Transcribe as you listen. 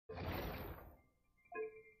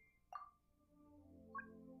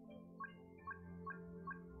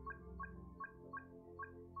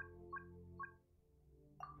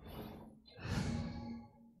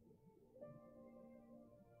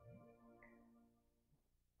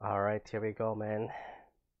Alright, here we go, man.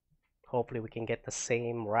 Hopefully we can get the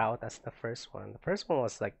same route as the first one. The first one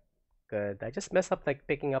was like good. I just messed up like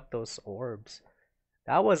picking up those orbs.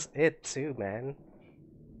 That was it too, man.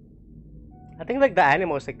 I think like the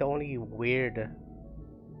animal is like the only weird.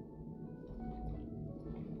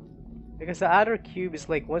 Because the other cube is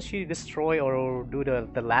like once you destroy or do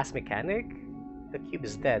the last mechanic, the cube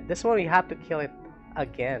is dead. This one you have to kill it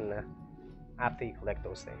again after you collect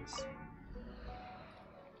those things.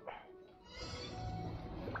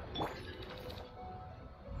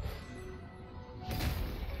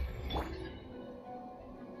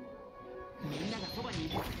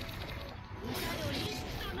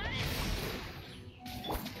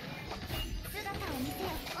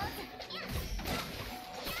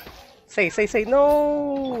 Say,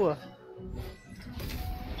 no!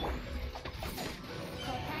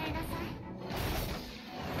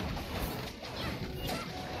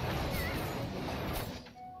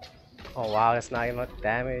 Oh wow, that's not enough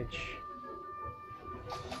damage.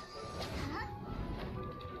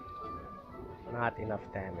 Not enough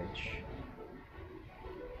damage.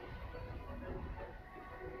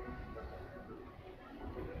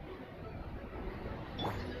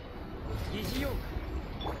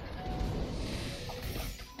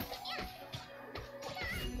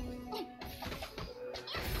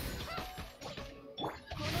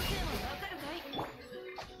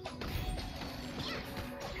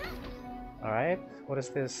 Alright, what is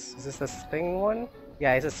this? Is this the sting one?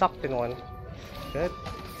 Yeah, it's a sucked in one. Good.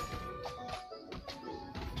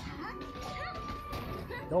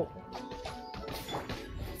 No.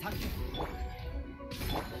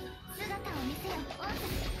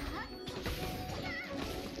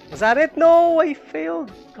 Is that it? No, I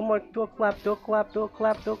failed. Come on, do a clap, do a clap, do a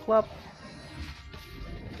clap, do a clap.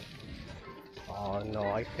 Oh no,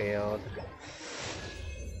 I failed.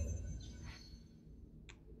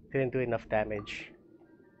 Didn't do enough damage.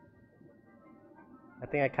 I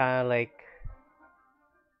think I kinda like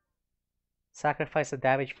sacrifice the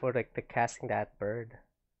damage for like the casting that bird.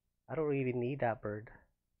 I don't really need that bird.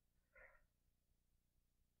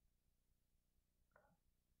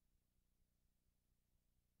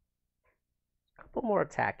 Couple more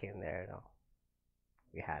attack in there, no.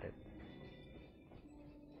 We had it.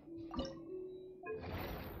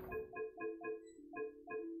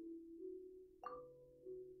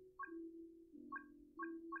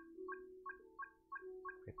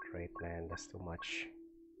 Crit rate, man, that's too much.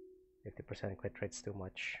 50% crit rate's too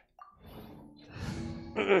much.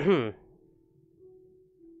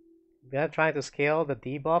 We are trying to scale the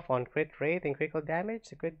debuff on crit rate and critical damage.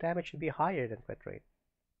 The crit damage should be higher than crit rate.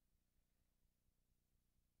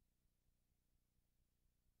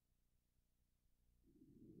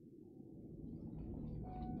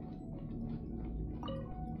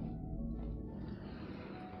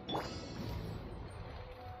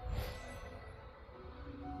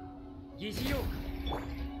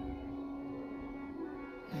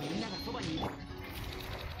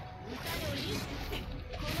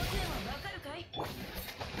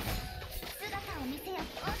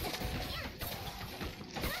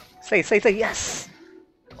 Say, yes!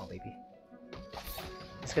 Oh, baby.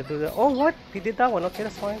 Let's go do the. Oh, what? He did that one. Okay,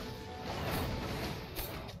 that's fine.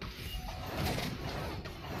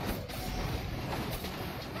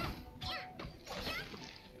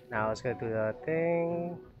 Now let's go do the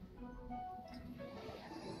thing.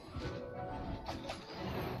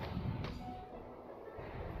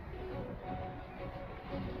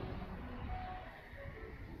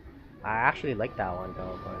 I actually like that one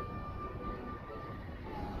though, but.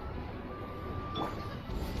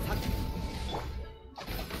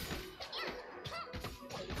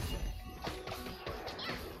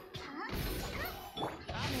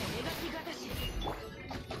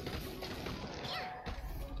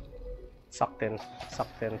 Sucked in,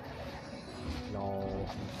 sucked in. No.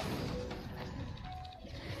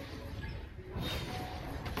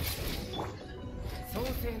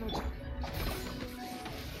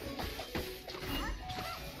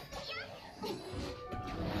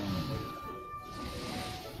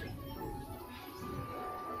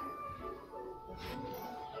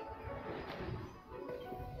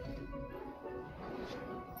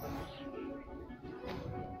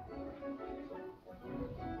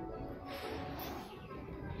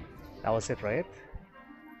 That was it, right?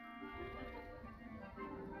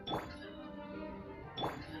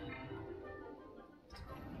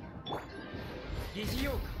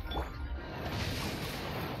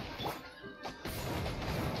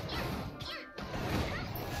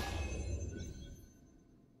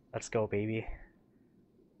 Let's go, baby.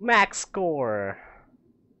 Max score.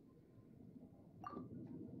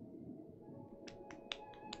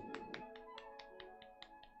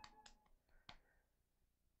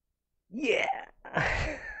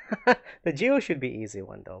 The Geo should be easy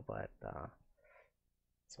one though, but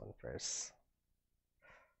this one first.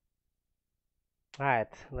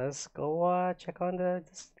 Alright, let's go check on the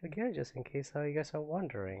gear just in case you guys are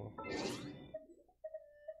wondering.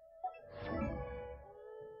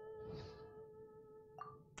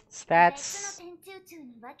 Stats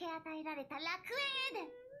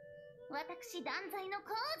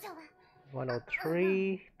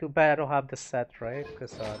 103. Too bad I don't have the set, right?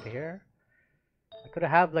 Because here I could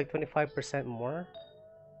have like 25% more.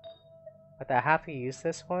 But I have to use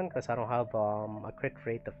this one because I don't have a crit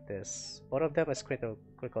rate of this. Both of them is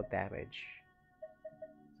critical damage.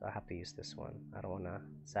 So I have to use this one. I don't wanna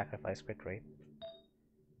sacrifice crit rate.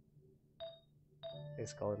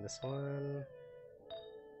 Let's go in this one.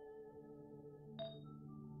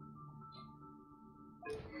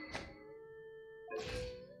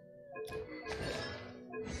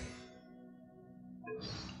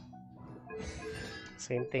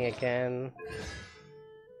 Same thing again.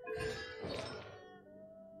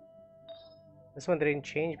 This one didn't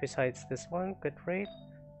change besides this one, crit rate.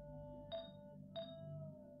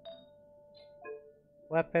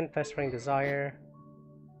 Weapon, Festering Desire.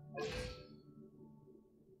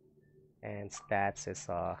 And stats is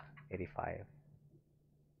 85.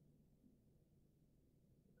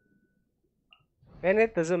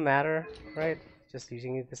 Bennet doesn't matter, right? Just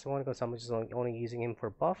using this one because I'm just only using him for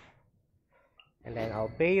buff. And then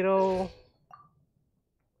Albedo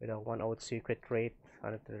with a 102 crit rate,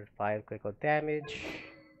 135 critical damage.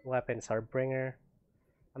 Weapons are bringer.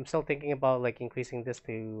 I'm still thinking about like increasing this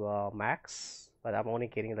to max, but I'm only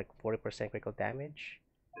getting like 40% critical damage.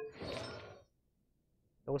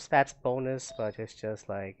 No stats bonus, but it's just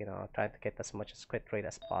like, you know, trying to get as much as crit rate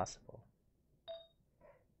as possible.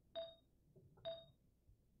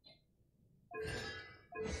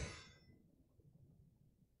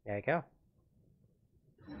 There you go.